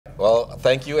Well,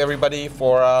 thank you everybody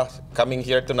for coming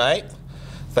here tonight.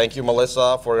 Thank you,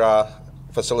 Melissa, for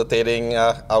facilitating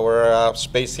our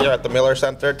space here at the Miller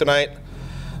Center tonight.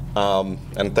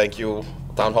 And thank you,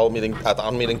 Town Meeting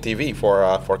TV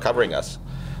for covering us.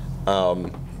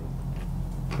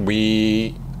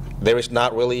 There is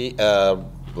not really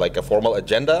like a formal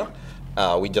agenda.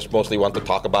 We just mostly want to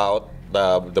talk about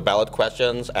the ballot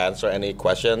questions, answer any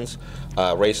questions,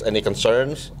 raise any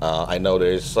concerns. I know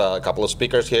there's a couple of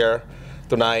speakers here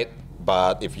tonight,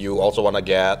 but if you also want to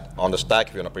get on the stack,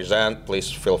 if you want to present,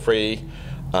 please feel free.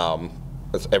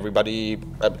 Everybody,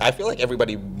 I feel like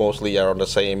everybody mostly are on the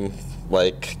same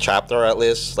like chapter, at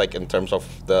least, like in terms of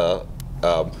the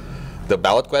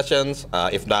ballot questions.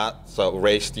 If not, so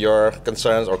raise your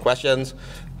concerns or questions,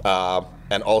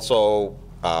 and also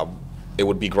it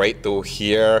would be great to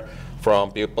hear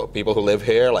from people who live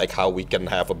here, like how we can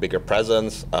have a bigger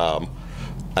presence,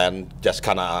 and just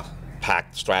kind of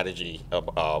packed strategy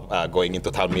of going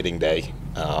into town meeting day,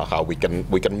 how we can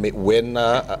win,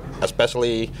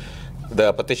 especially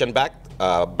the petition-backed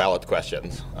ballot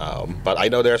questions. But I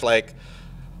know there's like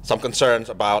some concerns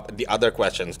about the other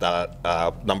questions that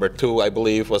number 2, I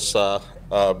believe, was the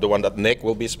one that Nick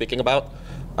will be speaking about.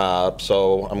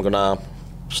 So I'm gonna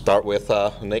start with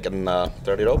Nick and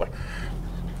turn it over.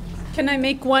 Can I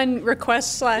make one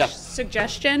request /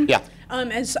 suggestion? Yeah.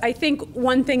 As I think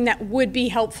one thing that would be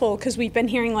helpful, because we've been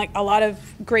hearing like a lot of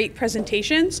great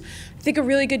presentations, I think a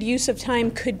really good use of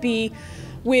time could be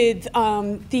with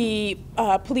the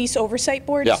Police Oversight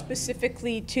Board,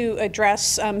 specifically to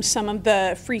address some of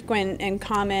the frequent and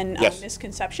common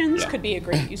misconceptions. Could be a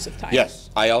great use of time. Yes,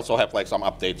 I also have like some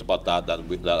updates about that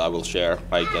I will share.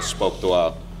 I just spoke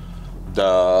to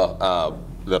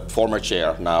the former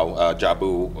chair now,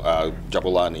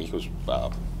 Jabulani, who's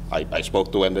I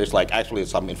spoke to, and there's like actually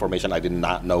some information I did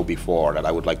not know before that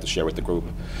I would like to share with the group.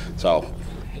 So,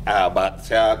 but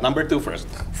number 2 first.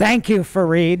 Thank you,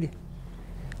 Fareed.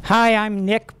 Hi, I'm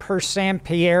Nick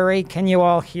Persampieri. Can you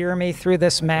all hear me through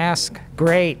this mask?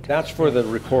 Great. That's for the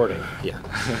recording. Yeah.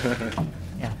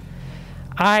 Yeah.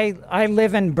 I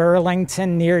live in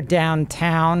Burlington near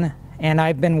downtown, and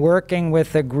I've been working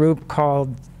with a group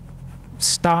called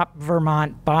Stop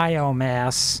Vermont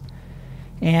Biomass.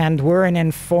 And we're an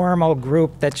informal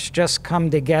group that's just come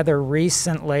together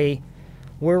recently.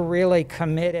 We're really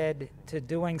committed to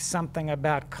doing something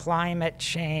about climate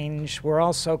change. We're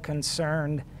also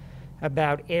concerned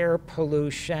about air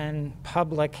pollution,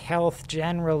 public health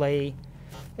generally,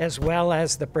 as well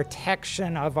as the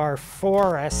protection of our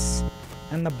forests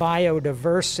and the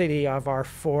biodiversity of our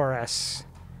forests.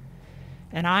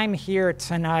 And I'm here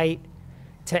tonight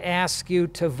to ask you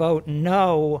to vote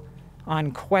no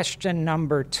on question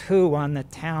number 2 on the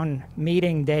town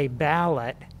meeting day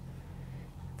ballot.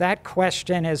 That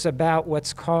question is about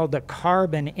what's called a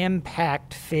carbon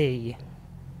impact fee.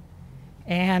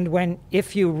 And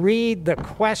if you read the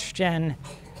question,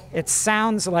 it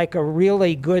sounds like a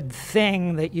really good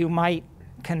thing that you might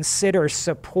consider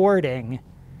supporting.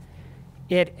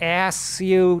 It asks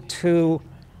you to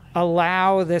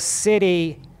allow the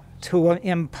city to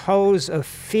impose a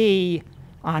fee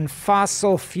on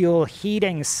fossil fuel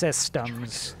heating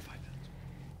systems.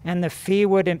 And the fee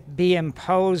would be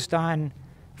imposed on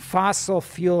fossil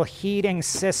fuel heating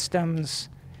systems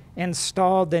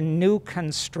installed in new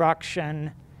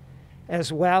construction,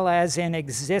 as well as in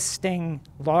existing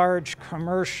large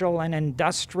commercial and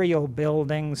industrial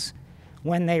buildings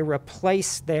when they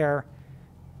replace their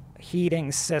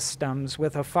heating systems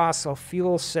with a fossil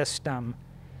fuel system.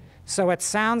 So it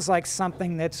sounds like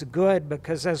something that's good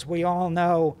because, as we all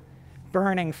know,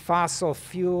 burning fossil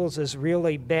fuels is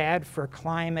really bad for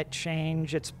climate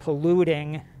change. It's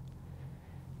polluting.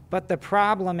 But the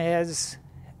problem is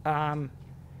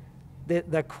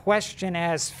the question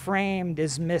as framed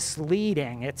is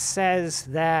misleading. It says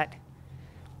that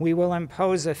we will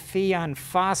impose a fee on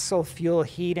fossil fuel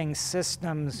heating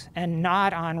systems and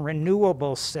not on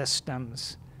renewable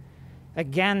systems.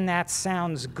 Again, that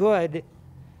sounds good,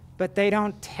 but they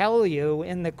don't tell you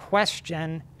in the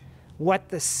question what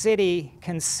the city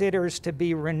considers to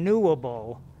be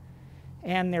renewable.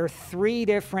 And there are 3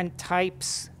 different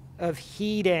types of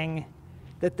heating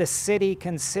that the city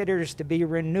considers to be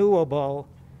renewable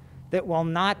that will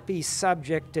not be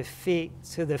subject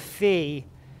to the fee.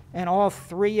 And all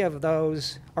 3 of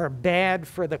those are bad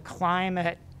for the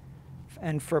climate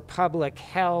and for public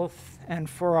health and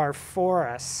for our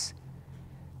forests.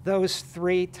 Those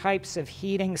 3 types of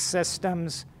heating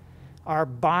systems are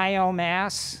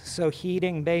biomass, so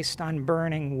heating based on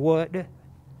burning wood,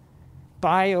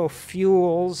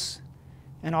 biofuels,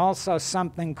 and also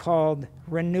something called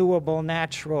renewable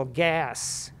natural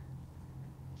gas.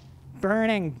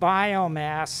 burning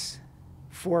biomass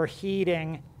for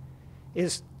heating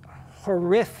is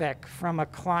horrific from a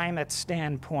climate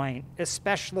standpoint,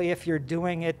 especially if you're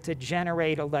doing it to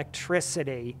generate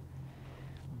electricity.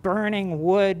 Burning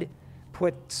wood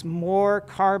puts more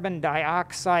carbon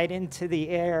dioxide into the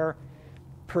air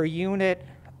per unit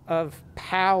of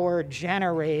power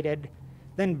generated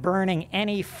than burning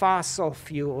any fossil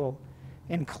fuel,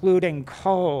 including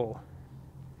coal.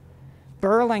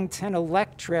 Burlington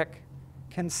Electric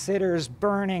considers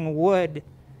burning wood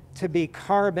to be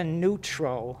carbon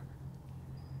neutral,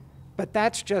 but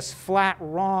that's just flat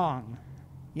wrong.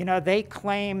 You know, they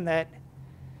claim that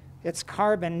it's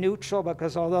carbon neutral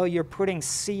because although you're putting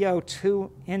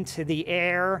CO2 into the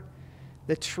air,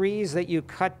 the trees that you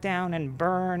cut down and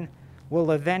burn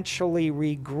will eventually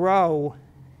regrow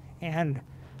and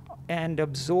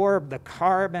absorb the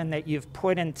carbon that you've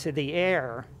put into the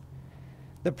air.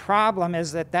 The problem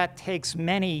is that that takes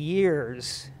many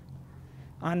years,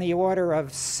 on the order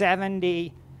of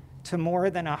 70 to more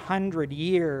than 100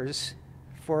 years,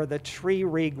 for the tree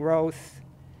regrowth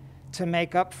to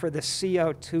make up for the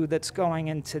CO2 that's going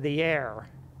into the air.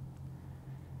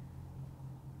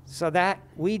 So that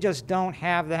we just don't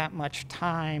have that much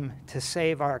time to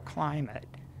save our climate.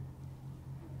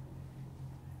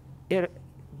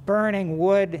 Burning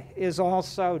wood is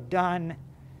also done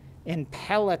in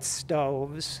pellet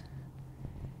stoves,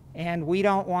 and we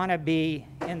don't want to be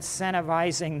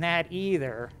incentivizing that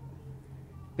either,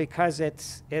 because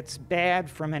it's bad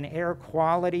from an air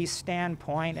quality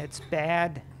standpoint. It's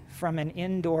bad from an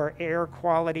indoor air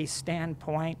quality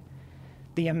standpoint.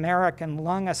 The American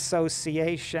Lung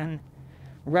Association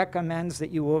recommends that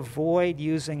you avoid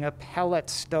using a pellet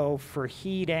stove for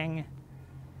heating.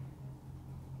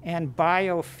 And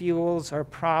biofuels are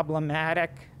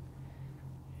problematic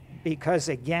because,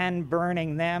 again,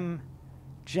 burning them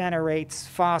generates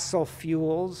fossil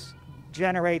fuels,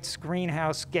 generates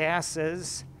greenhouse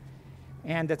gases,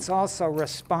 and it's also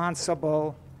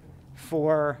responsible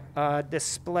for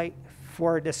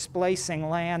displacing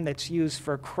land that's used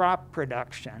for crop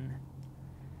production.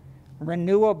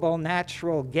 Renewable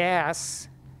natural gas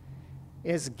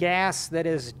is gas that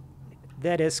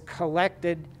is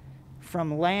collected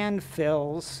from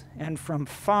landfills and from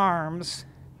farms,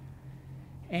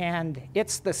 and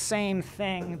it's the same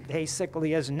thing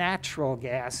basically as natural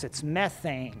gas. It's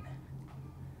methane.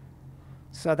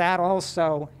 So that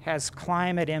also has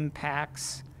climate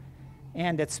impacts,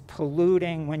 and it's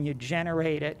polluting when you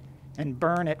generate it and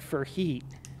burn it for heat.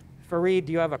 Fareed,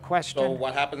 do you have a question? So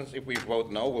what happens if we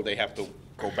vote no? Will they have to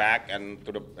go back and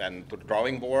to the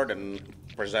drawing board and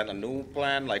present a new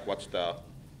plan? Like, what's the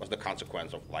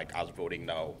consequence of like us voting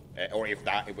no, or if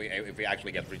we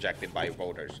actually get rejected by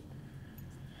voters?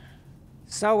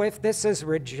 So if this is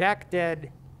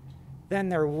rejected, then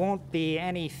there won't be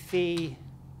any fee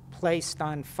placed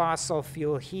on fossil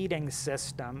fuel heating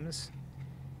systems.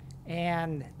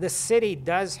 And the city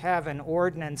does have an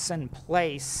ordinance in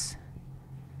place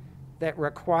that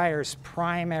requires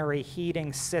primary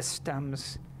heating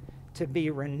systems to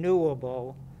be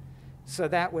renewable. So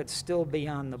that would still be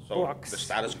on the books. So the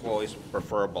status quo is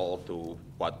preferable to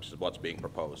what's being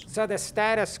proposed. So the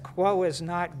status quo is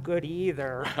not good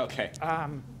either. Okay.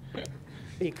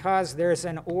 Because there's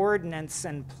an ordinance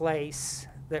in place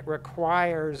that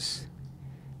requires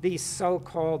these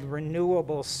so-called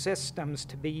renewable systems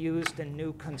to be used in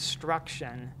new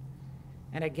construction.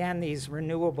 And again, these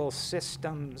renewable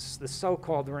systems, the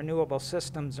so-called renewable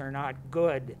systems, are not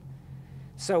good.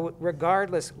 So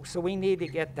regardless, so we need to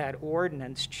get that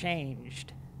ordinance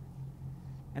changed.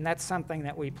 And that's something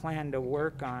that we plan to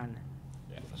work on.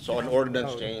 Yeah. So an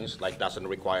ordinance change like doesn't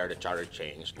require the charter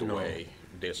change the way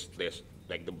this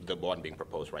like the one being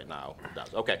proposed right now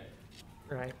does. Okay.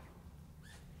 Right.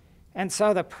 And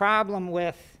so the problem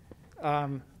with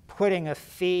putting a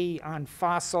fee on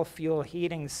fossil fuel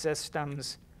heating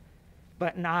systems,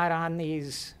 but not on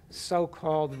these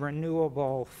so-called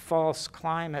renewable false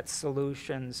climate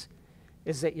solutions,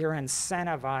 is that you're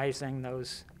incentivizing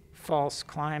those false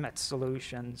climate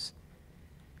solutions.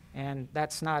 And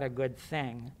that's not a good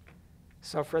thing.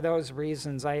 So for those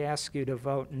reasons, I ask you to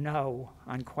vote no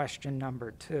on question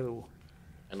number 2.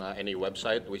 And any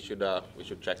website we should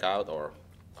check out, or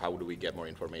how do we get more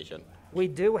information? We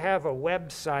do have a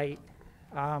website.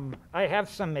 I have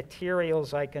some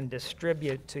materials I can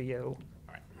distribute to you.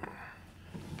 All right.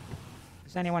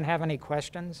 Does anyone have any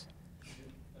questions? I was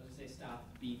going to say stop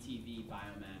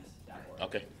btvbiomass.org.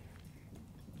 Okay.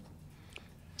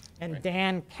 And Right.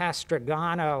 Dan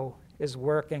Castrogano is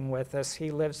working with us.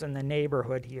 He lives in the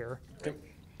neighborhood here.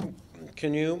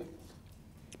 Can you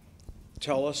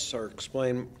tell us or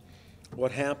explain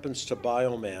what happens to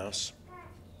biomass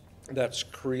that's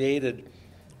created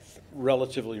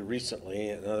relatively recently,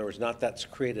 in other words, not that's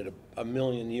created a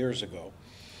million years ago.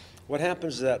 What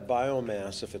happens to that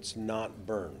biomass if it's not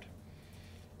burned?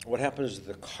 What happens to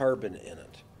the carbon in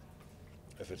it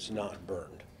if it's not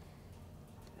burned?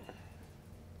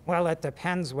 Well, it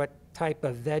depends what type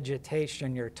of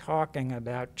vegetation you're talking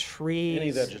about. Trees.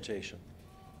 Any vegetation.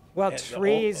 Well, And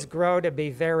trees grow to be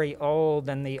very old,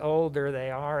 and the older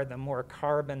they are, the more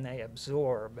carbon they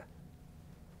absorb.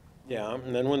 Yeah,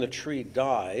 and then when the tree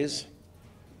dies,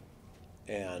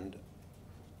 and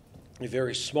a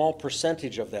very small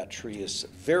percentage of that tree is,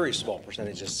 very small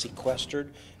percentage is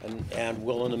sequestered and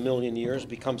will in a million years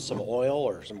become some oil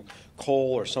or some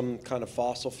coal or some kind of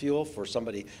fossil fuel for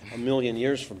somebody a million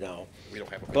years from now. We don't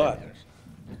have a But million years.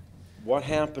 what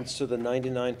happens to the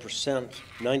 99%,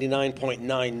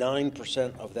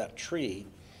 99.99% of that tree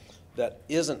that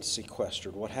isn't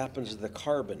sequestered? What happens to the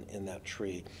carbon in that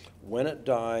tree when it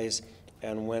dies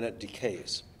and when it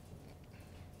decays?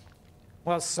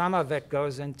 Well, some of it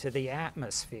goes into the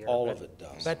atmosphere. All of it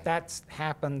does. But that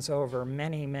happens over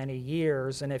many, many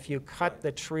years, and if you cut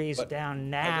the trees But down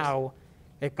now,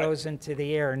 it goes into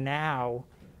the air now,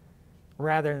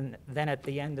 rather than at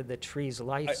the end of the tree's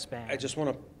lifespan. I just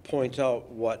want to point out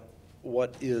what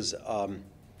is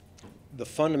the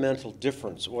fundamental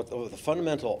difference, what the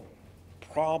fundamental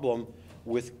problem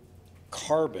with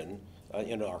carbon,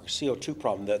 our CO2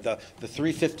 problem, the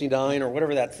 359 or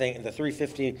whatever that thing, the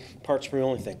 350 parts per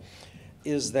million thing,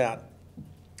 is that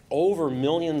over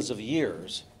millions of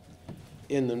years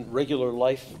in the regular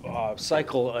life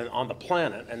cycle on the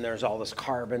planet, and there's all this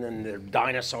carbon and the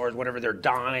dinosaurs, whatever, they're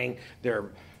dying, their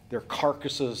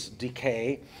carcasses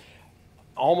decay.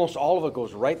 Almost all of it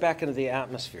goes right back into the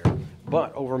atmosphere.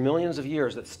 But over millions of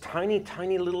years, that's tiny,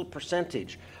 tiny little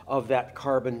percentage of that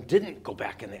carbon didn't go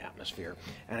back in the atmosphere,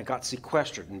 and it got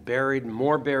sequestered and buried, and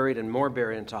more buried and more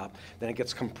buried on top. Then it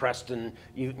gets compressed and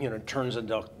it turns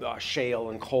into shale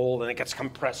and coal, and it gets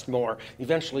compressed more.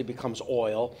 Eventually becomes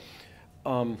oil.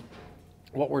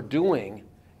 What we're doing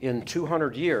in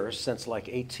 200 years, since like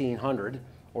 1800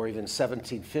 or even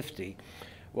 1750,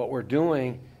 what we're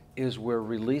doing is we're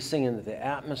releasing into the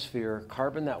atmosphere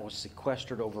carbon that was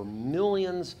sequestered over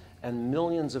millions and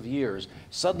millions of years,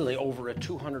 suddenly over a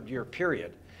 200-year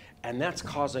period, and that's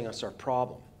causing us our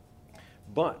problem.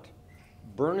 But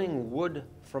burning wood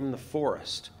from the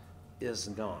forest is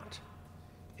not.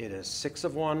 It is 6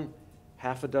 of one,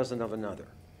 half a dozen of another.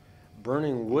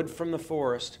 Burning wood from the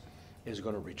forest is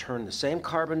going to return the same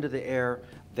carbon to the air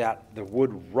that the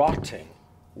wood rotting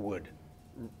would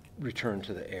return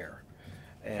to the air.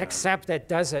 And Except it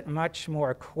does it much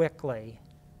more quickly.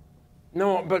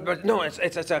 no, but no, it's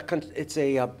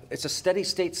a steady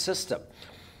state system.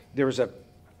 It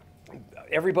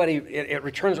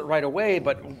returns it right away,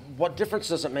 but what difference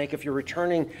does it make if you're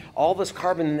returning all this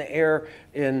carbon in the air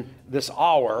in this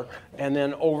hour, and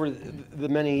then over the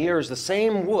many years, the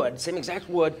same exact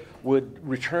wood would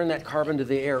return that carbon to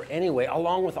the air anyway,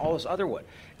 along with all this other wood.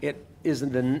 It is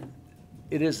in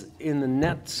the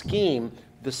net scheme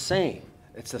the same.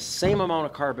 It's the same amount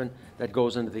of carbon that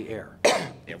goes into the air.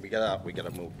 Yeah, we gotta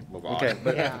move on. Okay,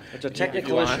 but Yeah. it's a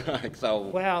technical issue. So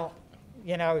Well,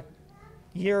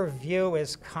 your view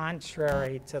is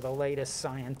contrary to the latest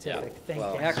scientific thinking.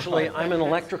 well, Actually, I'm an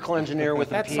electrical engineer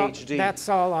with a PhD. That's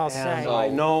all I'll And say.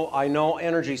 I know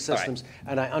energy systems,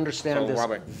 and I understand So, this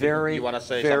Robert, very, you wanna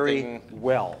say very something?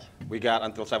 well. we got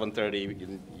until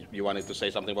 7:30. You wanted to say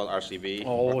something about RCV?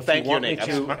 Oh, if Thank you want me Nick.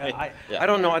 to, Yeah. I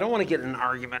don't know. I don't want to get in an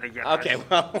argument again. Okay,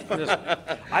 well.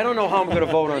 I don't know how I'm going to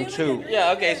vote on 2.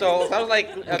 Yeah, okay, so sounds like,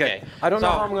 okay. I don't know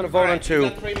So, how I'm going to vote on alright, 2. we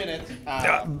got 3 minutes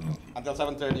until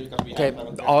 7:30 because we Okay, have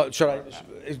 7:30. should I,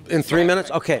 in 3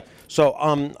 minutes? Okay, so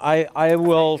I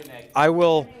will,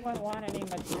 Anyone want any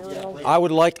material? I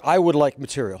would like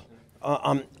material.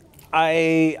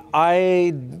 I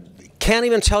can't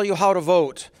even tell you how to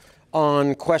vote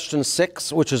on question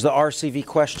 6, which is the RCV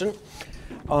question.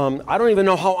 I don't even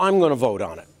know how I'm going to vote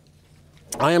on it.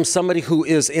 I am somebody who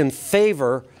is in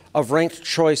favor of ranked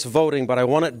choice voting, but I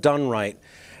want it done right.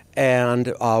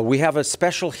 And we have a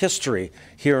special history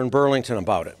here in Burlington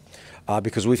about it.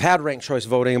 Because we've had ranked choice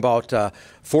voting about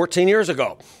 14 years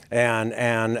ago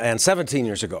and 17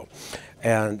 years ago.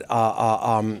 And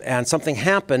something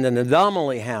happened, an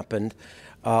anomaly happened,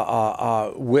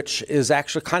 which is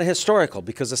actually kind of historical,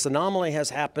 because this anomaly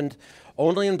has happened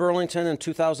only in Burlington in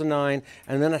 2009,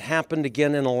 and then it happened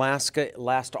again in Alaska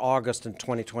last August in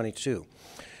 2022.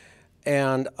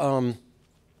 And,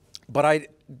 but I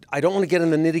don't want to get in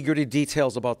the nitty-gritty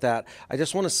details about that. I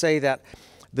just want to say that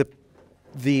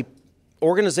the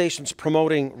organizations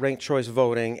promoting ranked choice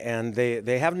voting, and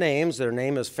they have names. Their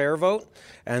name is Fair Vote,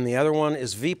 and the other one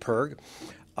is VPIRG.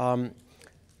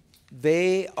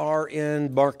 They are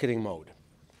in marketing mode.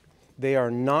 They are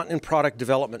not in product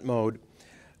development mode.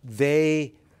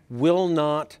 They will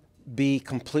not be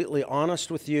completely honest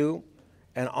with you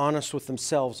and honest with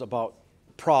themselves about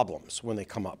problems when they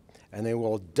come up, and they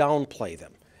will downplay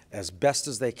them as best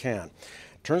as they can.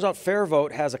 Turns out Fair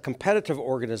Vote has a competitive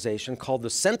organization called the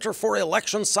Center for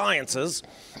Election Sciences,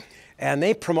 and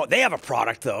they have a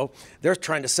product though. They're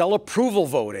trying to sell approval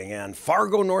voting, and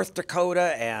Fargo, North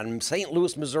Dakota, and St.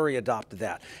 Louis, Missouri adopted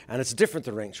that. And it's different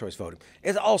than ranked choice voting.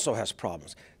 It also has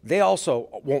problems. They also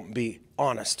won't be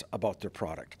honest about their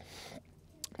product.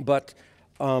 But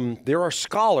there are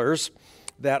scholars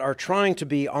that are trying to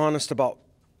be honest about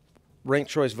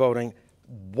ranked choice voting,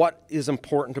 what is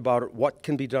important about it, what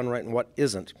can be done right and what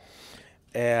isn't.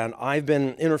 And I've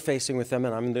been interfacing with them,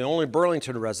 and I'm the only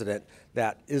Burlington resident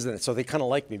that isn't it. So they kind of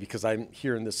like me because I'm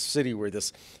here in this city where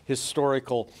this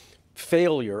historical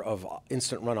failure of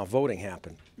instant runoff voting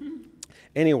happened.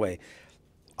 Anyway,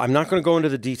 I'm not going to go into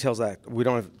the details of that. We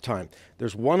don't have time.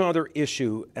 There's one other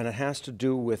issue, and it has to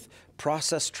do with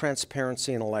process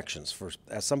transparency in elections.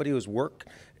 As somebody who's worked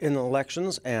in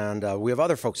elections, and we have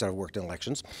other folks that have worked in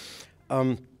elections,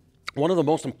 one of the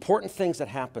most important things that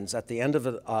happens at the end of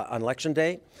an election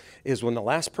day is when the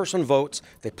last person votes,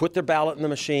 they put their ballot in the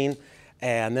machine,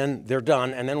 and then they're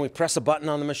done, and then we press a button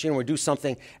on the machine, we do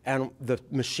something, and the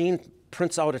machine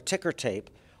prints out a ticker tape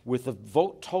with the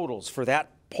vote totals for that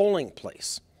polling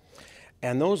place.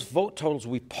 And those vote totals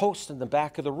we post in the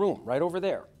back of the room, right over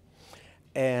there.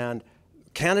 And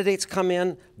candidates come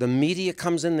in, the media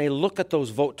comes in, they look at those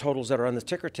vote totals that are on the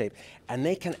ticker tape, and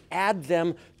they can add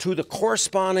them to the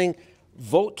corresponding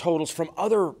vote totals from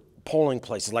other polling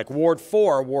places, like Ward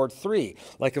 4, Ward 3.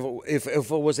 Like if it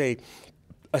was a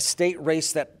state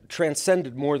race that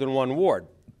transcended more than one ward,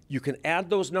 you can add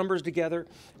those numbers together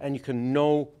and you can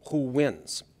know who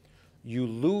wins. You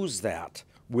lose that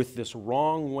with this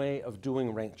wrong way of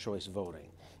doing ranked choice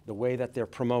voting, the way that they're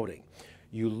promoting.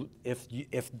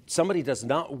 If somebody does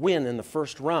not win in the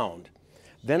first round,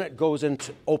 then it goes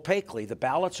into opaquely. The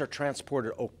ballots are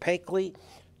transported opaquely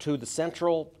to the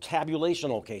central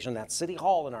tabulation location, that's City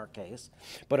Hall in our case.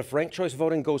 But if ranked choice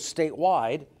voting goes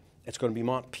statewide, it's going to be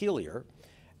Montpelier.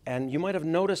 And you might have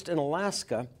noticed in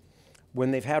Alaska,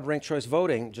 when they've had ranked choice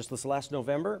voting just this last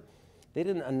November, they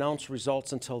didn't announce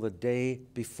results until the day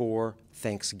before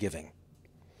Thanksgiving.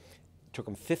 It took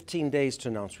them 15 days to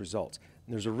announce results.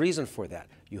 And there's a reason for that.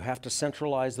 You have to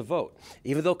centralize the vote.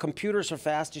 Even though computers are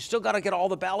fast, you still got to get all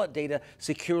the ballot data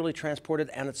securely transported,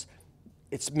 and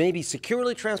it's maybe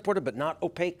securely transported, but not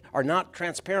opaque or not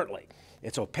transparently.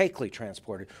 It's opaquely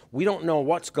transported. We don't know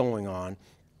what's going on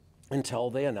until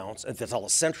they announce, until a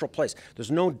central place.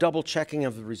 There's no double checking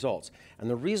of the results. And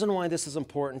the reason why this is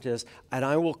important is, and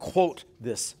I will quote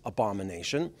this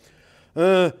abomination,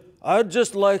 I'd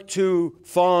just like to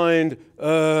find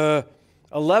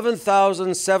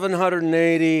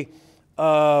 11,780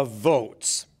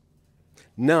 votes.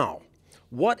 Now,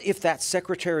 what if that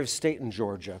Secretary of State in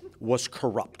Georgia was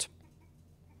corrupt?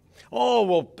 Oh,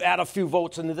 we'll add a few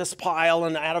votes into this pile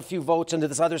and add a few votes into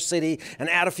this other city and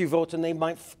add a few votes, and they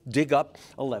might dig up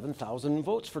 11,000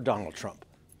 votes for Donald Trump.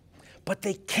 But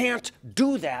they can't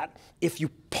do that if you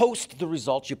post the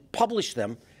results, you publish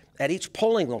them at each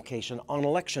polling location on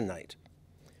election night.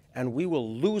 And we will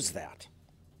lose that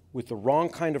with the wrong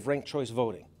kind of ranked choice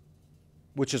voting,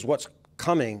 which is what's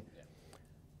coming.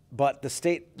 But the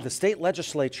state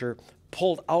legislature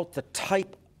pulled out the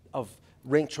type of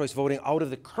ranked choice voting out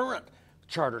of the current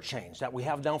charter change that we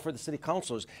have now for the city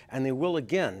councilors, and they will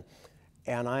again.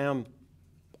 And I'm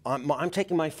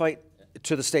taking my fight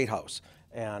to the State House,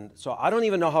 and so I don't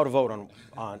even know how to vote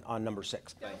on number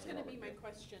 6. That was going to be my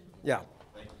question. Yeah,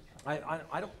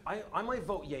 I might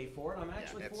vote yay for it. I'm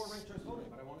actually for ranked choice voting,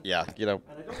 but I want to. Yeah, you know.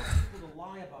 And I don't want people to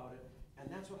lie about it, and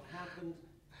that's what happened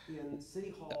in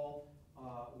City Hall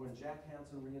when Jack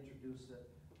Hansen reintroduced it.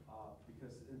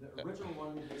 Because in the original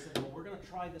one, they said, well, we're going to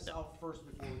try this out first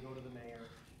before we go to the mayor,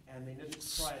 and they didn't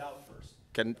try it out first.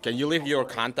 Can you leave your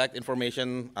contact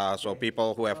information so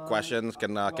people who have questions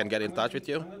can get in touch with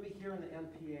you? I'm going to be here in the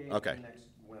NPA Okay. next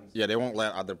Wednesday. Yeah, they won't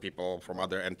let other people from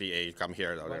other NPA come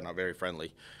here, though. They're not very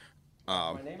friendly.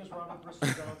 My name is Robert Bristol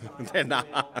Johnson. They're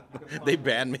not. They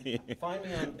banned me. Find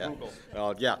me on Google.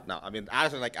 Yeah, no, I mean,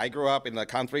 honestly, like, I grew up in a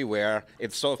country where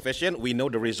it's so efficient, we know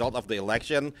the result of the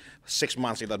election 6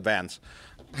 months in advance.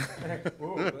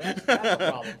 Ooh, that's a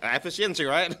problem. Efficiency,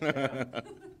 right? Yeah.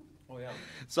 Oh, yeah.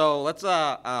 So let's,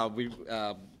 we're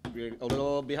a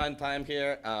little behind time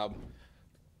here.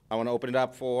 I want to open it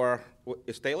up for,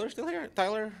 is Taylor still here?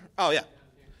 Tyler? Oh, yeah.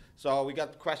 So we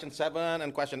got question 7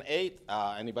 and question 8.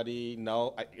 Anybody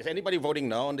know? Is anybody voting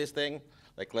no on this thing?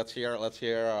 Like, let's hear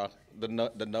the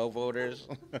no voters.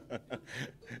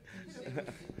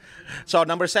 So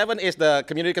number 7 is the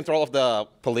community control of the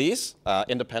police,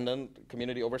 independent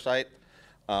community oversight.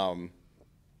 And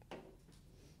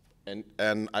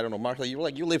I don't know, Martha, you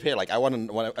live here. Like, I want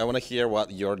to hear what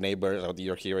your neighbors, or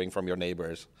you're hearing from your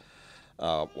neighbors,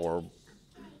 or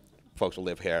folks who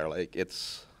live here. Like,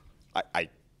 it's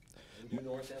New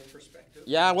North End perspective?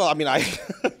 Yeah, well, I mean,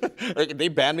 like, they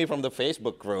banned me from the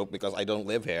Facebook group because I don't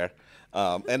live here.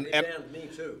 They banned me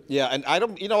too. Yeah, and I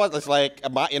don't, you know what, it's like,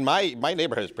 my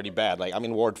neighborhood is pretty bad. Like, I'm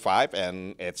in Ward 5,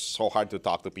 and it's so hard to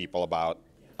talk to people about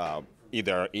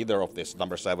either of this,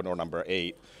 number 7 or number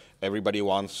 8. Everybody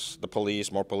wants the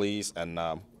police, more police, and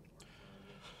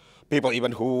people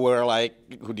even who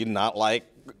did not like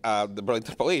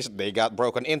the police, they got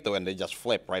broken into and they just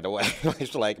flip right away.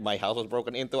 It's like, my house was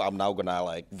broken into, I'm now gonna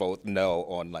like vote no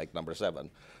on like number 7.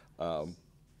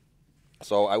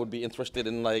 So I would be interested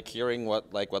in like hearing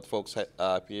what folks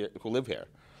who live here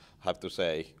have to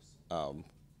say,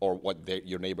 or what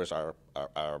your neighbors are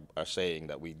saying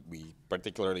that we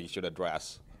particularly should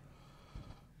address.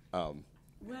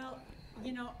 Well,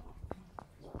 you know,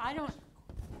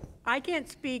 I can't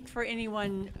speak for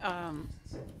anyone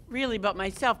really but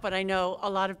myself, but I know a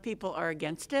lot of people are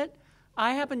against it.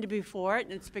 I happen to be for it,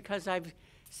 and it's because I've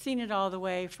seen it all the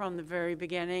way from the very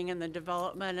beginning and the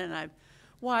development, and I've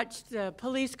watched the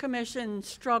police commission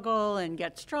struggle and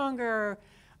get stronger,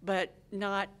 but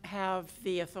not have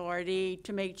the authority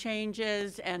to make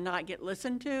changes and not get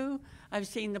listened to. I've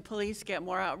seen the police get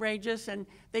more outrageous, and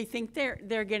they think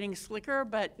they're getting slicker,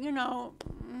 but you know,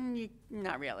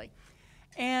 not really.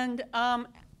 And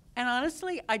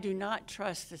honestly, I do not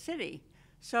trust the city.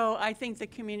 So I think the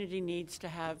community needs to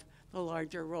have the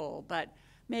larger role. But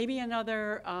maybe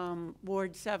another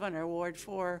Ward 7 or Ward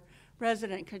 4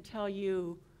 resident could tell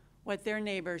you what their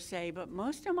neighbors say. But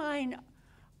most of mine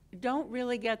don't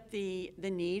really get the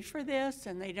need for this,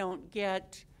 and they don't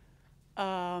get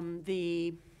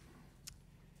the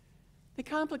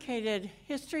complicated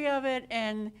history of it,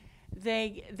 and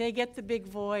they get the big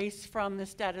voice from the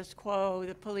status quo,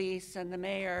 the police and the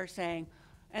mayor saying,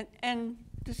 and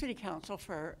the city council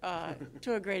for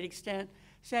to a great extent,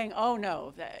 saying, oh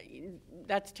no,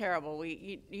 that's terrible,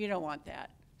 you don't want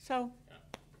that. So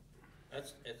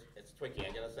it's tricky.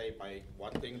 I gotta say,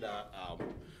 one thing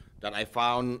that I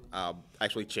found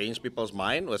actually changed people's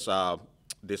mind was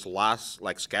this last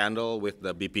scandal with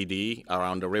the BPD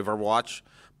around the Riverwatch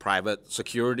private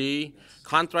security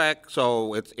contract.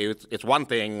 So it's one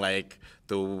thing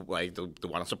to want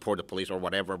to support the police or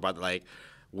whatever, but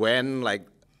when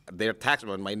their tax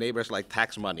money, my neighbors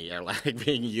tax money are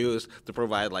being used to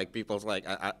provide people's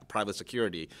private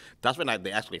security. That's when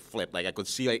they actually flipped. I could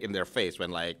see in their face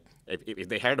when if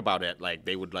they heard about it,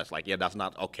 they would just yeah, that's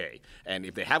not okay. And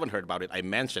if they haven't heard about it, I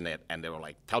mention it, and they were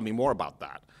tell me more about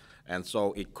that. And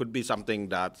so it could be something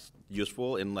that's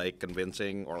useful in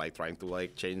convincing or trying to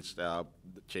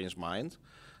change minds.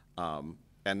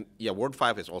 And yeah, Ward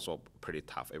 5 is also pretty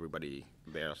tough. Everybody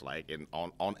there's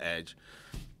on edge.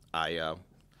 I'm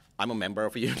a member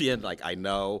of a union. I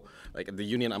know the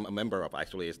union I'm a member of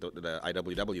actually is the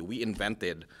IWW. We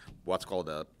invented what's called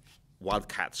the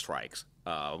wildcat strikes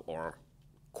or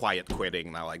quiet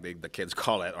quitting now, the kids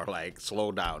call it, or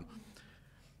slow down.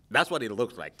 That's what it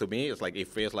looks like to me. It's it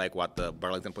feels like what the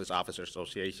Burlington Police Officers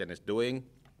Association is doing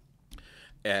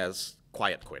as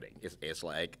quiet quitting. It's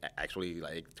actually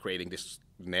creating this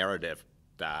narrative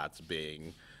that's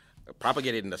being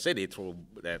propagated in the city through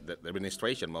the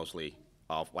administration mostly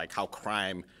of how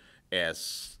crime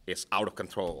is out of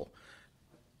control.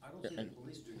 I don't see the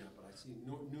police doing that, but I see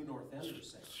New North Enders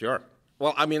saying. Sure.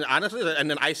 Well, I mean, honestly, and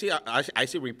then I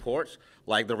see reports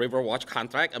like the Riverwatch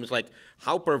contract. I'm just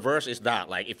how perverse is that?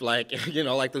 If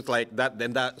that,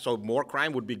 then that, so more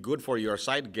crime would be good for your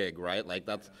side gig, right?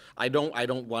 That's, I don't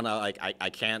want to, I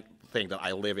can't think that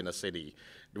I live in a city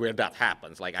where that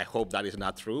happens. I hope that is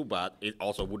not true, but it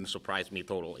also wouldn't surprise me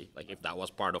totally, if that was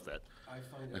part of it. I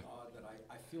find it odd that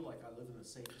I feel like I live in the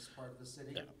safest part of the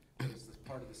city. Yeah. It's the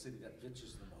part of the city that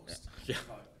bitches the most. Yeah.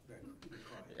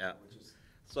 Yeah. Which is,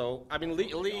 so, I mean, Lee,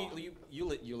 you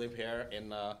live here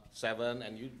in 7,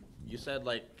 and you said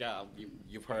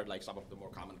you've heard some of the more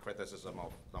common criticism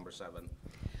of number 7.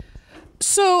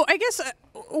 So I guess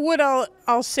what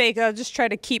I'll say, I'll just try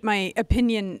to keep my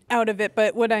opinion out of it,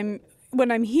 but what I'm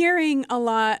hearing a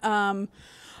lot, I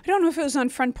don't know if it was on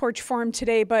Front Porch Forum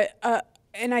today, but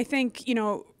and I think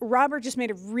Robert just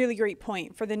made a really great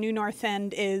point for the New North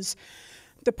End is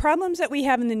the problems that we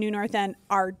have in the new North End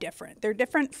are different. They're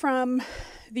different from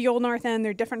the old North End.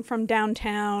 They're different from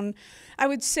downtown. I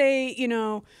would say, you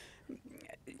know,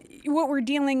 what we're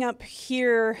dealing up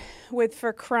here with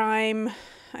for crime,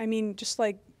 I mean, just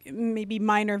like maybe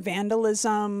minor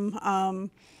vandalism.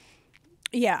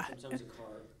 Yeah.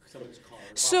 Somebody's car.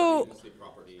 So,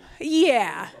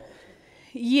 yeah.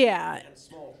 Yeah. And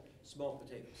small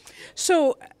potatoes.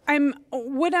 So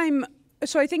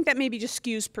so I think that maybe just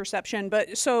skews perception.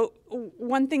 But so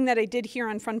one thing that I did hear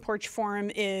on Front Porch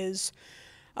Forum is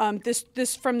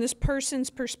this from this person's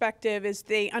perspective is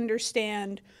they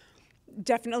understand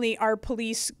definitely are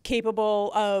police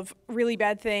capable of really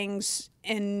bad things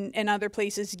in other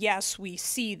places. Yes, we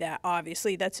see that.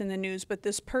 Obviously, that's in the news. But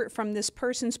from this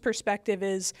person's perspective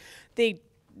is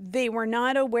they were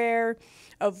not aware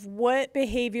of what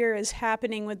behavior is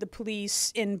happening with the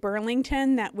police in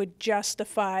Burlington that would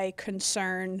justify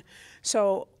concern.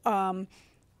 So, I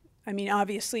mean,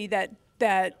 obviously that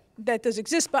does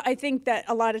exist, but I think that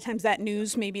a lot of times that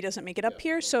news maybe doesn't make it up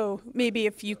here. So maybe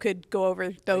if you could go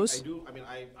over those. I'm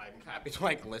happy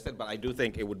to list it, but I do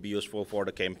think it would be useful for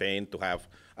the campaign to have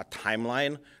a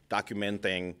timeline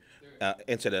documenting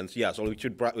incidents. Yeah, so we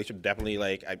should definitely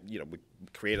we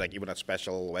create even a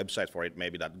special website for it,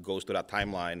 maybe that goes to that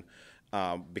timeline,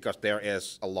 because there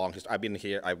is a long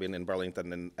history. I've been in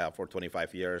Burlington for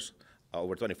 25 years.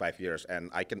 Over 25 years,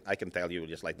 and I can tell you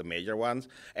just like the major ones,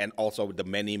 and also the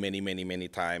many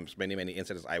times, many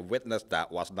incidents I witnessed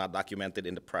that was not documented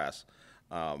in the press.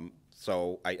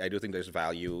 So I do think there's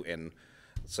value in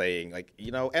saying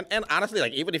and honestly,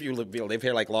 even if you live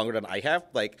here longer than I have,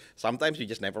 sometimes you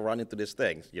just never run into these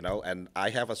things, and I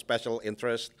have a special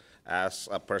interest as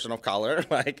a person of color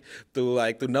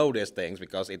to know these things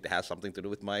because it has something to do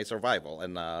with my survival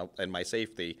and my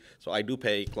safety. So I do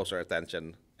pay closer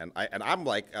attention. And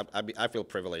I feel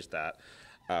privileged that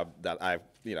I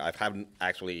haven't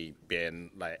actually been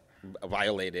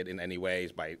violated in any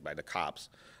ways by the cops,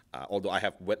 although I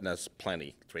have witnessed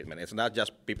plenty treatment. It's not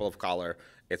just people of color;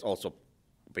 it's also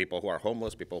people who are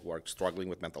homeless, people who are struggling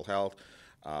with mental health,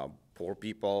 poor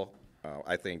people.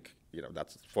 I think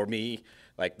that's for me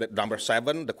the number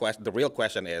 7. The real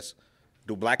question is: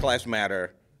 do Black Lives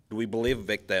Matter? Do we believe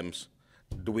victims?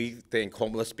 Do we think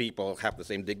homeless people have the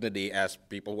same dignity as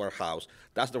people who are housed?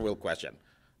 That's the real question,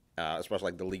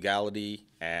 especially the legality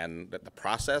and the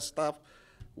process stuff.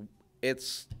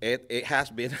 It has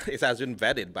been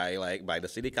vetted by the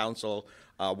city council.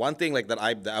 One thing that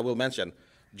I will mention,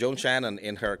 Joan Shannon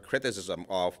in her criticism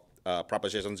of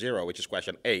Proposition 0, which is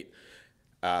question 8,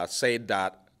 said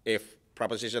that if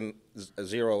Proposition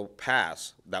 0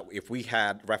 passed, that if we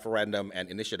had referendum and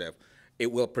initiative,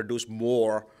 it will produce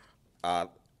more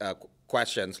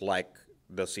questions like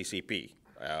the CCP.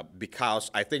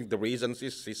 Because I think the reason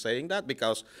she's saying that,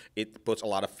 because it puts a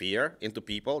lot of fear into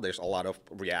people. There's a lot of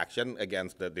reaction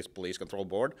against this police control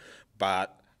board.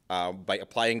 But by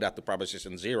applying that to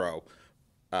Proposition 0,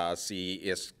 she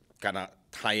is kind of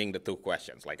tying the two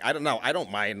questions. I don't know. I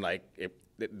don't mind if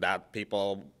that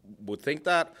people would think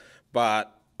that,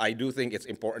 but I do think it's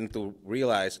important to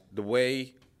realize the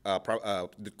way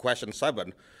the question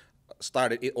 7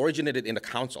 started. It originated in the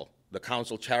council. The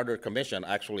council charter commission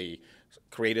actually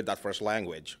created that first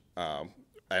language,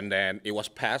 and then it was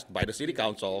passed by the city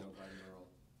council,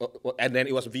 and then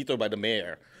it was vetoed by the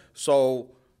mayor.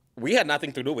 So we had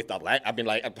nothing to do with that. I mean,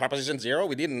 Proposition 0,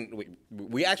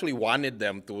 we actually wanted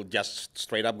them to just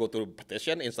straight up go to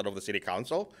petition instead of the city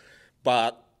council,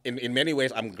 but in many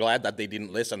ways, I'm glad that they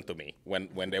didn't listen to me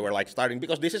when they were starting,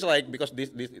 because this is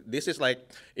this is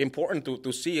important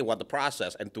to see what the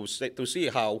process, and to see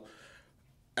how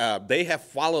they have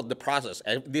followed the process.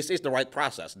 And this is the right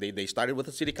process. They started with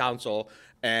the city council,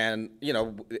 and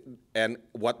and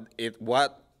what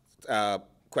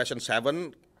question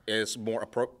 7 is more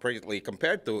appropriately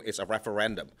compared to is a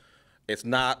referendum. It's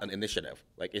not an initiative.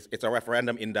 It's a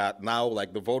referendum in that now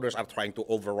the voters are trying to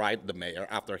override the mayor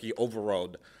after he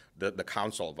overrode the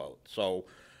council vote. So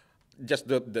just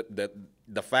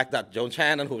the fact that Joan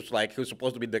Shannon, who's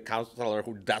supposed to be the counselor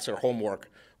who does her homework,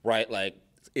 right,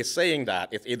 is saying that,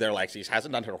 it's either she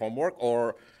hasn't done her homework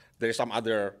or there's some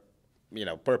other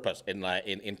purpose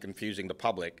in confusing the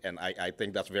public, and I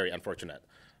think that's very unfortunate.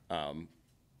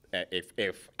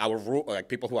 If our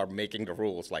people who are making the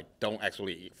rules don't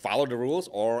actually follow the rules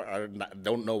or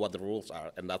don't know what the rules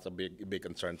are, and that's a big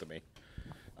concern to me.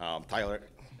 Tyler.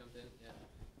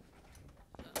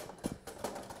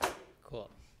 Cool.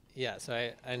 Yeah. So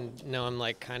I know I'm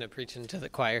kind of preaching to the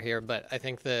choir here, but I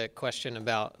think the question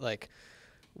about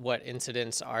what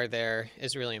incidents are there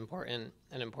is really important,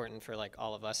 and important for like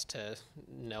all of us to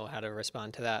know how to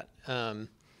respond to that.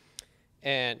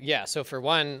 And yeah, so for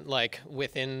one, like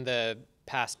within the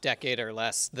past decade or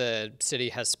less, the city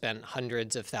has spent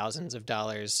hundreds of thousands of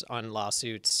dollars on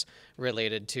lawsuits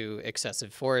related to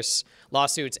excessive force,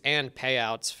 lawsuits and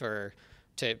payouts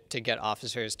to get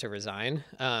officers to resign.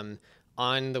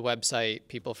 On the website,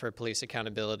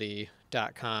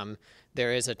 peopleforpoliceaccountability.com,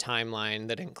 there is a timeline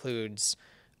that includes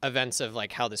events of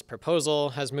like how this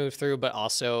proposal has moved through, but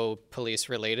also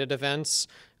police-related events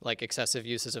like excessive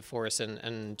uses of force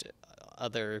and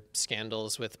other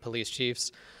scandals with police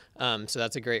chiefs. So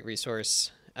that's a great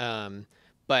resource.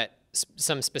 But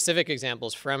some specific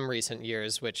examples from recent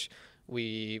years, which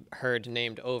we heard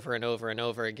named over and over and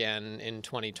over again in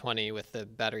 2020 with the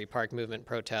Battery Park movement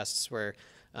protests, were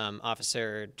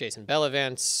Officer Jason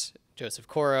Bellavance, Joseph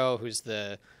Coro, who's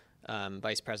the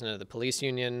vice president of the police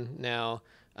union now,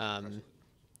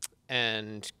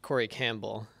 and Corey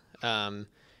Campbell.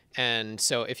 And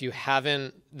so if you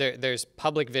haven't, there's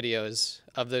public videos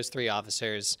of those three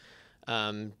officers.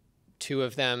 Two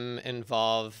of them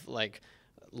involve like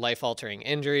life-altering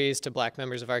injuries to black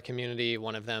members of our community.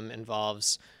 One of them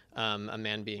involves a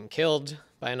man being killed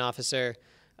by an officer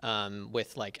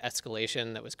with like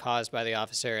escalation that was caused by the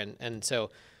officer. And so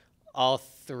all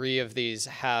three of these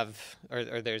have,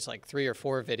 or there's like 3 or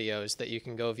 4 videos that you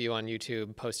can go view on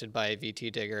YouTube posted by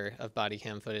VT Digger of body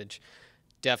cam footage.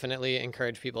 Definitely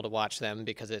encourage people to watch them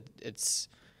because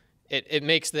it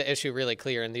makes the issue really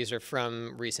clear, and these are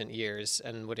from recent years,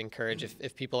 and would encourage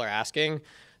if people are asking.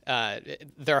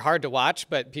 They're hard to watch,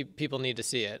 but people need to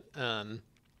see it.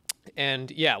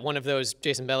 And yeah, one of those,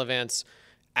 Jason Bellavance,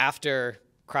 after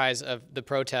cries of the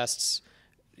protests,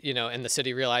 and the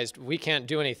city realized we can't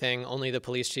do anything, only the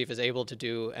police chief is able to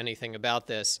do anything about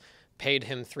this, paid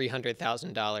him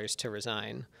 $300,000 to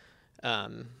resign.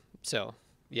 So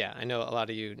yeah, I know a lot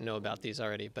of you know about these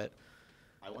already, but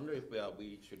I wonder if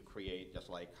we should create just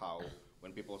like how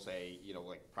when people say,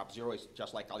 like Prop 0 is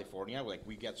just like California, like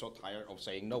we get so tired of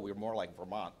saying, no, we're more like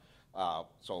Vermont.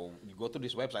 So you go to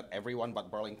this website,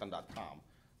 everyonebutburlington.com.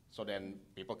 So then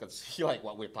people can see like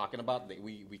what we're talking about.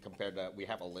 We compare we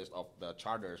have a list of the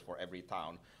charters for every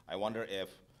town. I wonder if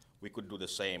we could do the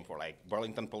same for like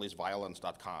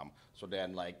burlingtonpoliceviolence.com. So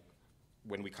then like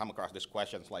when we come across these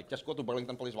questions, like just go to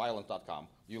burlingtonpoliceviolence.com.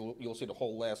 You'll see the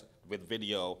whole list with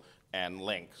video and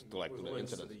links to like to the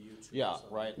incident. Yeah,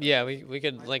 right. yeah, we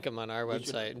could link them on our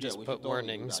website and just we put should totally do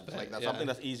warnings. that. But Like that's yeah. something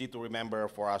that's easy to remember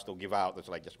for us to give out. It's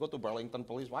like just go to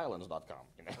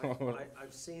burlingtonpoliceviolence.com.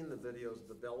 I've seen the videos,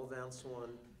 the Bellavance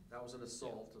one, that was an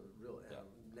assault, a real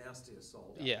nasty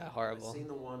assault. Yeah, horrible. I've seen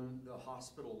the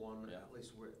hospital one, Yeah. at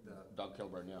least where Doug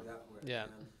Kilburn, yeah. Yeah.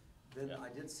 and then Yeah. I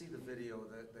did see the video,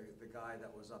 the guy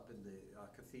that was up in the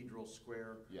Cathedral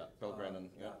Square. Yeah, Bill Brennan,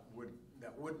 yeah.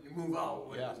 That wouldn't move out.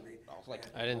 Yeah. It was I was like,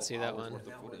 I didn't see that one. worth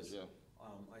of footage, yeah.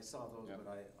 I saw those, Yeah.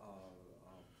 but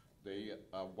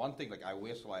One thing like I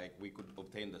wish like we could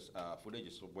obtain this footage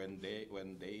is when they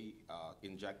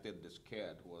injected this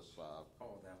kid who was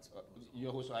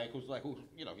who's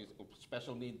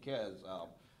special need kids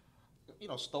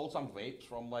stole some vapes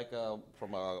from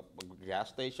from a gas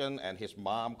station, and his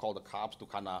mom called the cops to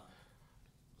kind of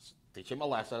teach him a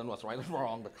lesson, what's right and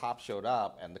wrong. The cops showed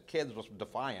up, and the kid was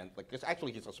defiant. Like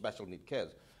he's a special need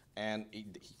kid. And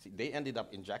they ended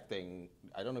up injecting,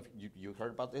 I don't know if you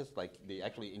heard about this, like they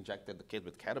actually injected the kid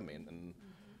with ketamine, and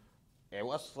it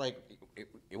was like,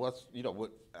 it was,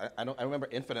 I remember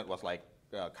Infinite was like,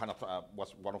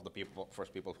 was one of the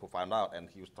first people who found out, and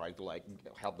he was trying to like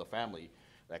help the family.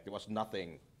 Like there was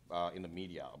nothing in the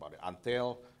media about it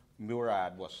until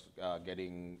Murad was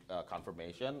getting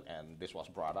confirmation, and this was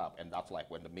brought up, and that's like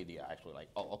when the media actually like,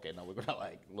 oh, okay, now we're gonna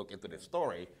like look into this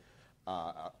story.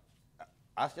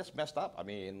 That's just messed up. I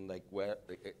mean, like,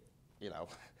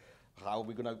 how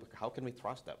can we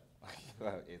trust them?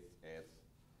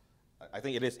 I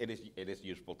think it is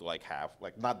useful to like have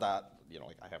like, not that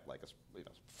like I have like a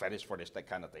fetish for this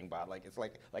kind of thing, but like it's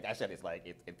like I said, it's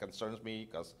like it concerns me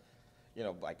because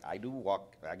like I do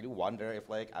wonder if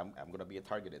like I'm gonna be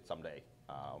targeted someday,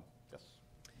 just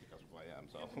because of who I am.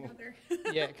 So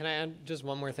Yeah, can I add just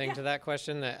one more thing to that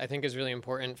question that I think is really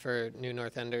important for new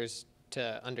North Enders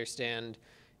to understand?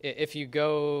 If you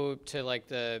go to like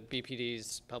the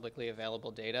BPD's publicly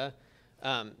available data,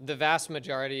 the vast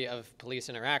majority of police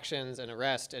interactions and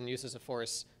arrest and uses of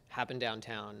force happen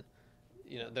downtown.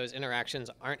 Those interactions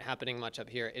aren't happening much up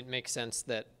here. It makes sense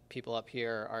that people up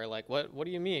here are like, what do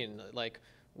you mean? Like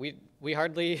we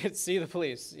hardly see the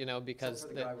police, because except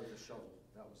for the guy with the shovel,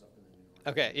 that was up in the New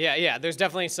Okay, yeah, there's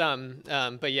definitely some,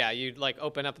 but yeah, you like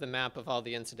open up the map of all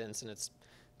the incidents, and it's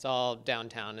all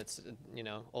downtown. It's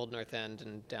Old North End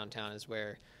and downtown is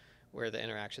where the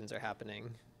interactions are happening,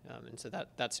 and so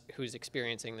that's who's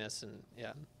experiencing this, and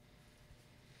yeah.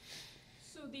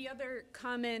 So the other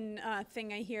common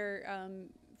thing I hear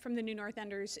from the New North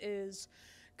Enders is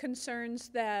concerns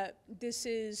that this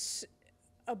is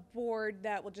a board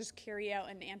that will just carry out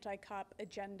an anti-cop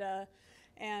agenda,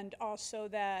 and also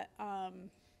that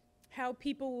how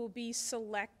people will be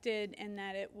selected, and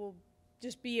that it will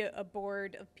just be a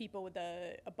board of people with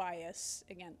a bias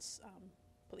against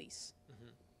police. Mm-hmm.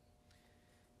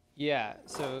 Yeah,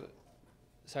 so,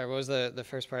 sorry, what was the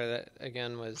first part of that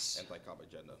again? Was Anti-cop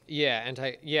agenda.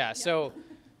 Yeah, so,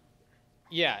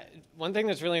 yeah, one thing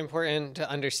that's really important to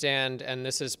understand, and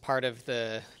this is part of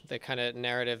the kind of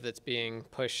narrative that's being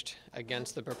pushed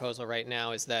against the proposal right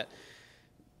now, is that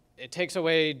it takes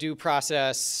away due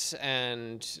process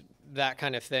and that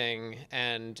kind of thing.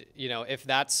 And, if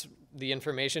that's the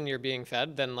information you're being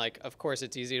fed, then like, of course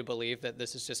it's easy to believe that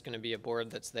this is just going to be a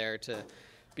board that's there to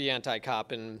be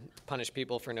anti-cop and punish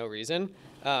people for no reason.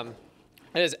 It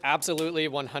is absolutely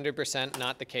 100%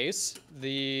 not the case.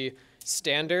 The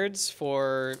standards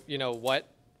for,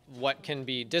 what can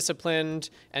be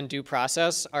disciplined and due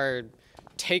process are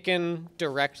taken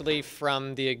directly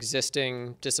from the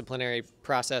existing disciplinary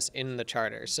process in the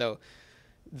charter. So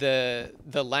the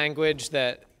language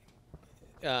that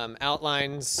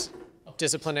outlines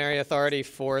disciplinary authority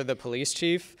for the police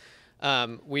chief,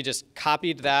 we just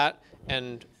copied that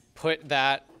and put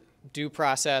that due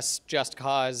process, just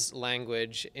cause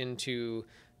language into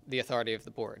the authority of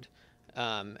the board.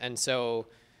 And so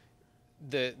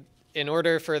in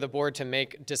order for the board to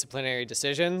make disciplinary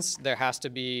decisions, there has to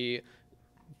be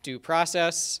due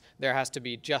process, there has to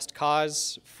be just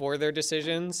cause for their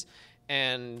decisions,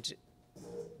 and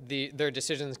their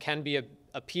decisions can be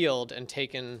appealed and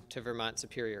taken to Vermont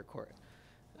Superior Court.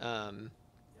 So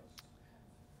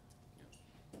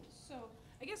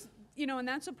I guess, and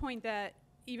that's a point that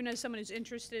even as someone who's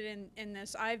interested in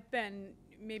this, I've been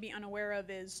maybe unaware of,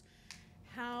 is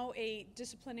how a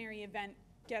disciplinary event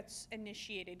gets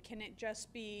initiated. Can it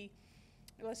just be,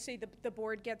 let's say the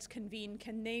board gets convened,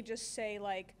 can they just say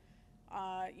like,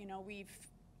 we've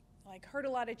like heard a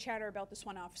lot of chatter about this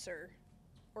one officer,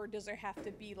 or does there have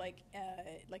to be like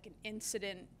an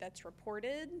incident that's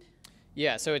reported?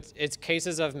 Yeah, so it's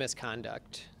cases of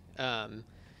misconduct.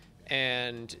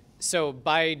 And so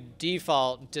by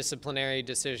default, disciplinary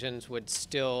decisions would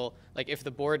still, like if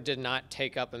the board did not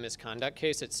take up a misconduct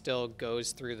case, it still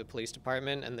goes through the police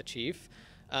department and the chief.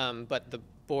 But the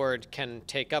board can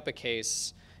take up a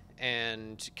case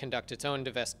and conduct its own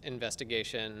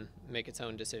investigation, make its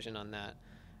own decision on that.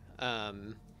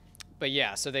 But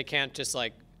yeah, so they can't just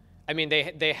like,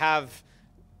 they have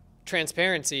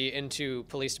transparency into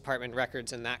police department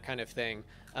records and that kind of thing,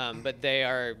 but they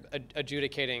are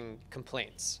adjudicating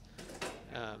complaints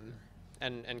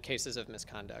and cases of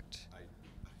misconduct.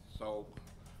 So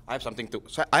I have something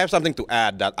to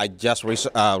add that I just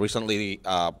recently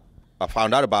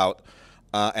found out about,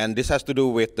 and this has to do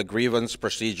with the grievance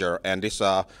procedure. And this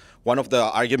one of the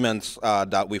arguments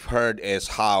that we've heard is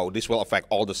how this will affect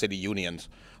all the city unions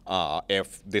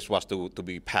if this was to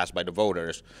be passed by the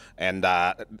voters, and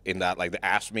in that, like the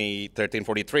AFSCME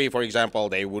 1343, for example,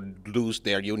 they would lose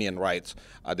their union rights,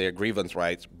 their grievance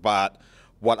rights. But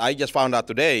what I just found out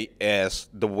today is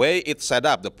the way it's set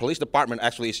up, the police department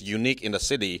actually is unique in the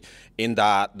city in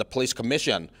that the police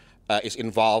commission is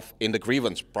involved in the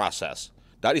grievance process.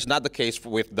 That is not the case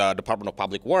with the Department of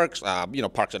Public Works,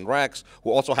 Parks and Recs,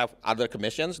 who also have other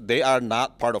commissions. They are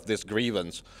not part of this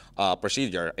grievance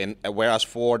procedure. And whereas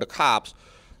for the cops,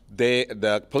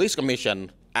 the police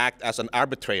commission act as an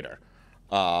arbitrator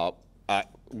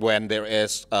when there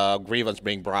is a grievance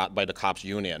being brought by the cops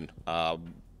union,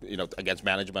 against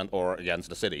management or against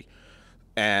the city.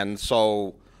 And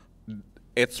so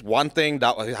it's one thing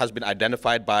that has been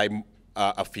identified by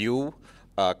a few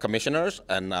commissioners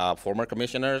and former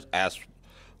commissioners as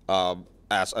an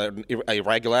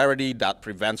irregularity that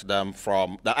prevents them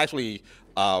from, that actually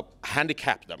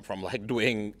handicaps them from like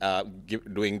doing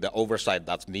the oversight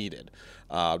that's needed.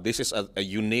 This is a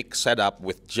unique setup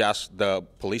with just the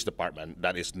police department.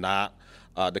 That is not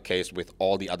the case with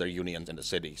all the other unions in the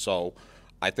city. So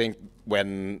I think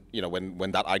when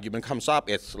that argument comes up,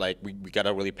 it's like we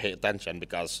gotta really pay attention,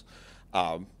 because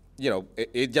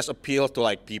it just appeals to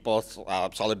like people's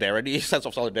sense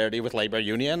of solidarity with labor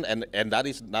union, and that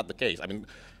is not the case. I mean,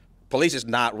 police is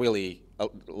not really a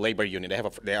labor union.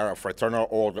 They are a fraternal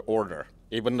order.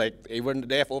 Even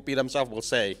the FOP themselves will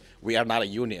say we are not a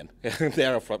union. They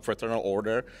are a fraternal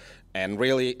order, And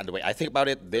really, the way I think about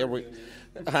it, they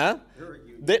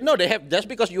have, just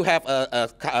because you have a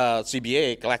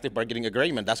CBA, collective bargaining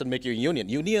agreement, doesn't make you a union.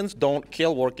 Unions don't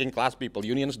kill working class people.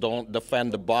 Unions don't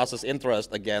defend the boss's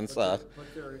interest against. But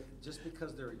just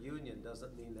because they're a union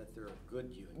doesn't mean that they're a good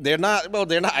union. They're not. Well,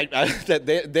 they're not.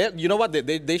 You know what?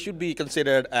 They should be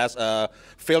considered as a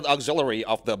field auxiliary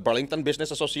of the Burlington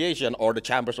Business Association or the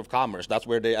Chambers of Commerce. That's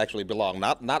where they actually belong.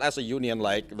 Not as a union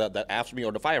like the AFSCME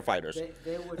or the firefighters.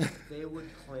 They would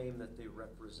claim that they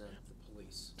represent the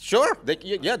police. Sure.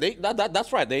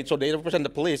 That's right. So they represent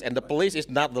the police, and the police is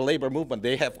not the labor movement.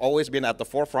 They have always been at the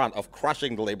forefront of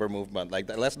crushing the labor movement. Like,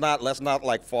 let's not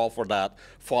like fall for that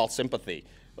false sympathy.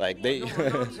 Like they.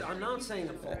 No, I'm not saying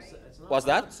a false. It's not, What's I'm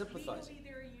that? not sympathizing.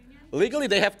 Legally,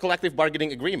 they have collective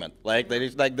bargaining agreement. Like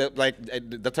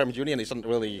the term union isn't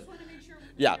really.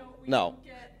 Yeah. No.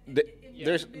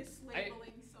 There's.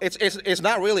 It's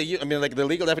not really. I mean, like the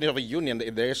legal definition of a union,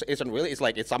 isn't really. It's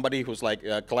like it's somebody who's like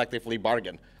collectively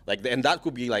bargained. Like, and that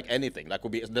could be like anything. That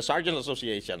could be the Sergeant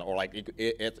Association, or like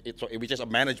which is a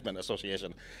management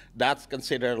association. That's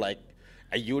considered like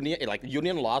a union. Like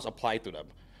union laws apply to them.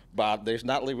 But there's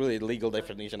not really a legal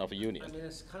definition of a union. I mean,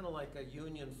 it's kind of like a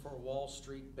union for Wall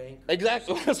Street bankers.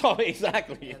 Exactly. So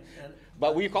exactly.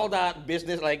 But we call that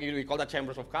business, like we call that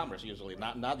chambers of commerce usually,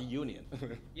 not the union.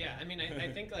 Yeah, I mean, I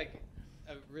think like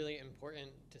a really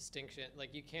important distinction,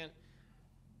 like you can't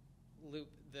loop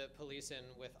the police in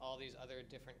with all these other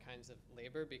different kinds of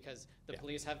labor, because the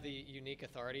police have the unique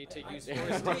authority to use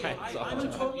force to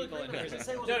I'm totally people in agreeing.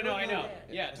 prison. No, I know.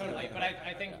 Yeah, totally. But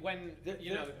I think when,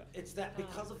 it's that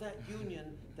because of that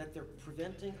union that they're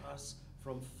preventing us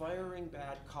from firing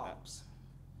bad cops,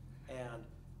 and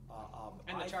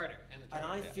the charter. And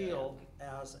I feel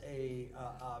as a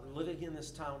living in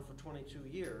this town for 22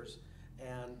 years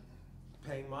and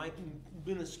paying my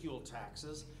minuscule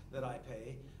taxes that I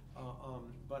pay.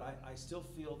 But I still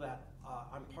feel that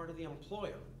I'm part of the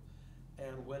employer.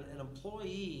 And when an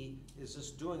employee is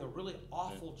just doing a really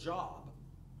awful job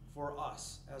for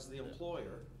us as the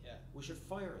employer, we should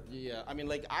fire them. Yeah, I mean,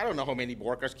 like, I don't know how many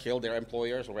workers kill their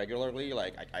employers regularly.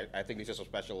 Like, I think this is a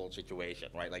special situation,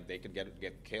 right? Like, they could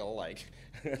get killed, like,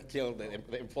 kill the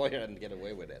employer and get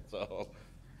away with it. So,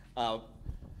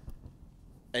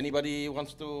 anybody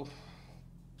wants to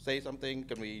say something?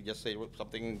 Can we just say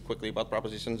something quickly about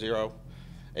Proposition 0?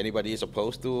 Anybody is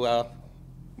opposed to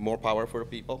more power for the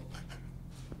people?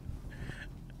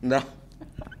 No.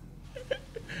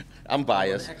 I'm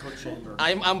biased. Echo chamber.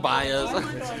 I'm biased.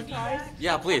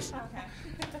 Yeah, please. Okay.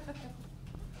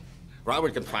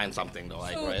 Robert can find something though,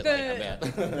 like, So right? Like, I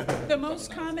bet. The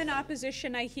most common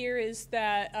opposition I hear is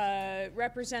that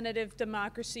representative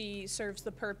democracy serves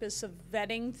the purpose of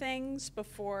vetting things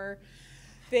before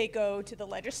they go to the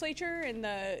legislature, and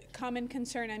the common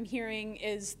concern I'm hearing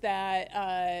is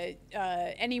that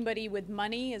anybody with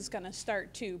money is going to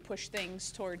start to push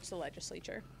things towards the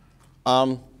legislature.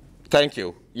 Thank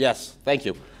you. Yes, thank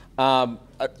you.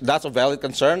 That's a valid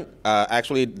concern.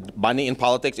 Actually, money in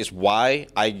politics is why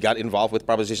I got involved with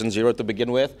Proposition 0 to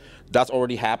begin with. That's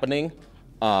already happening.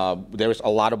 There is a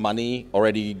lot of money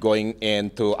already going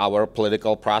into our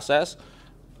political process.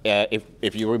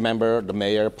 If you remember, the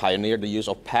mayor pioneered the use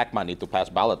of PAC money to pass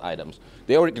ballot items.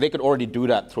 They could already do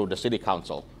that through the city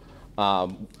council.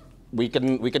 We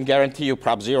can guarantee you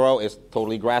Prop 0 is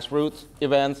totally grassroots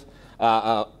events,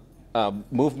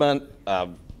 movement.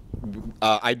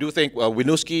 I do think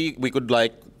Winooski, we could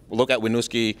like look at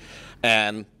Winooski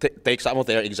and take some of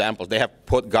their examples. They have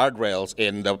put guardrails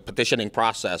in the petitioning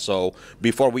process. So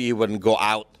before we even go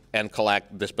out and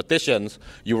collect these petitions,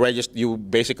 you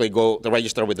basically go to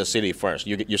register with the city first.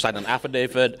 You sign an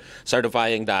affidavit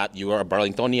certifying that you are a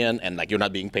Burlingtonian and like you're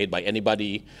not being paid by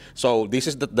anybody. So this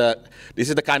is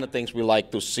the kind of things we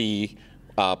like to see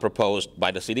proposed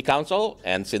by the city council.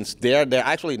 And since they're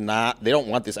actually not, they don't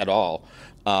want this at all.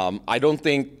 I don't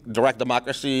think direct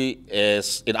democracy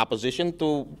is in opposition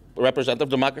to representative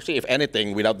democracy. If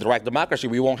anything, without direct democracy,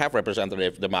 we won't have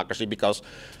representative democracy, because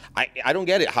I don't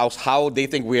get it how they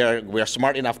think we are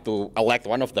smart enough to elect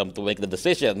one of them to make the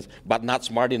decisions, but not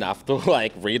smart enough to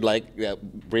like read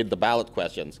the ballot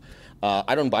questions.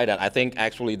 I don't buy that. I think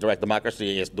actually direct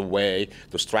democracy is the way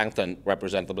to strengthen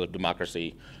representative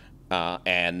democracy,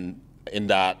 and in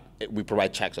that we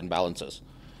provide checks and balances.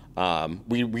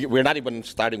 We're not even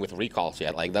starting with recalls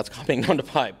yet. Like that's coming down the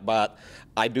pipe. But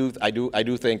I do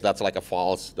think that's like a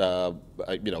false,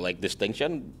 like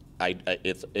distinction.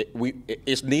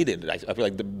 It's needed. I feel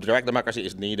like the direct democracy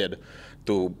is needed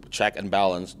to check and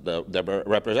balance the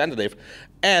representative.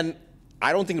 And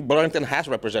I don't think Burlington has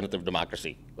representative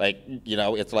democracy. Like, you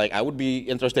know, it's like I would be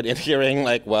interested in hearing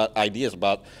like what ideas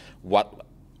about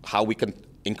how we can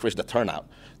increase the turnout.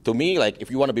 To me, like if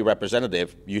you want to be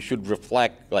representative, you should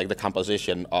reflect like the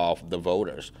composition of the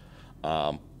voters.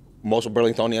 Most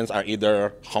Burlingtonians are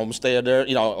either homesteader,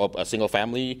 you know, a single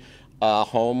family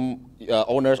home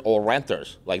owners or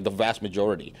renters, like the vast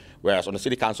majority. Whereas on the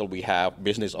city council, we have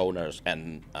business owners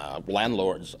and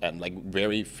landlords and like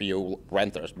very few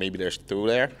renters. Maybe there's two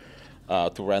there,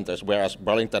 two renters, whereas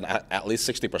Burlington at least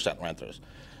 60% renters.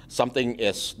 Something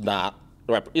is not,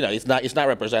 you know, it's not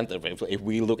representative. If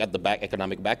we look at the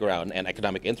economic background and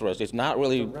economic interest, it's not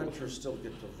really. The renters still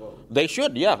get to vote. They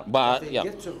should, yeah, but They yeah,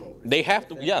 get to vote. they have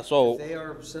to, yeah. So If they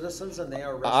are citizens and they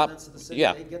are residents of the city,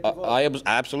 yeah, they get to vote.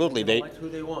 absolutely They they. can elect who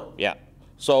they want. Yeah.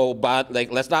 So, but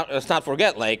like, let's not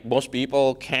forget, like, most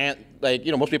people can't, like,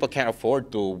 you know, most people can't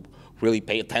afford to really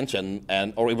pay attention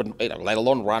or even, you know, let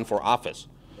alone run for office.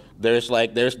 There's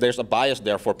a bias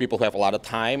there for people who have a lot of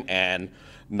time and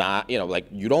not, you know, like,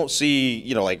 you don't see,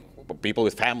 you know, like, people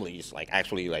with families, like,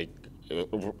 actually, like,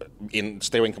 in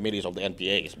steering committees of the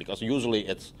NPAs, because usually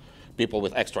it's people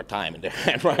with extra time in their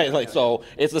hand, right? Like, so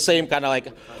it's the same kind of like,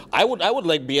 I would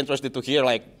like be interested to hear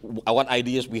like what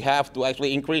ideas we have to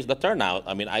actually increase the turnout.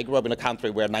 I mean, I grew up in a country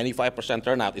where 95%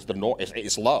 turnout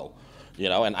is low, you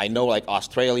know, and I know like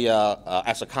Australia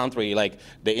as a country, like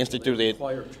they instituted,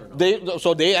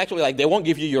 they actually like, they won't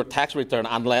give you your tax return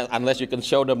unless you can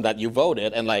show them that you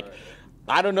voted, and like,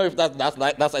 I don't know if that's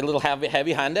a little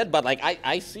heavy-handed, but like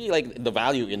I see like the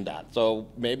value in that. So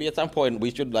maybe at some point we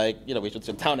should like, you know, we should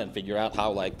sit down and figure out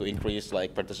how like to increase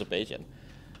like participation.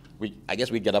 I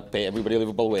guess we gotta pay everybody a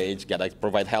livable wage, gotta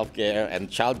provide health care and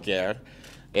child care.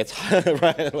 It's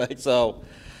right, like so.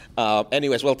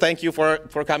 Anyways, well, thank you for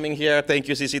coming here. Thank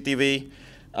you, CCTV.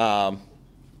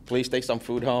 Please take some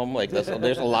food home. Like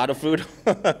there's a lot of food.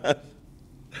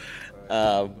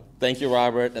 Thank you,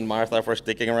 Robert and Martha, for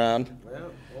sticking around. Yeah,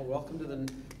 well,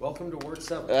 welcome to Ward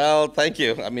 7. Well, thank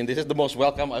you. I mean, this is the most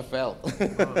welcome I've felt.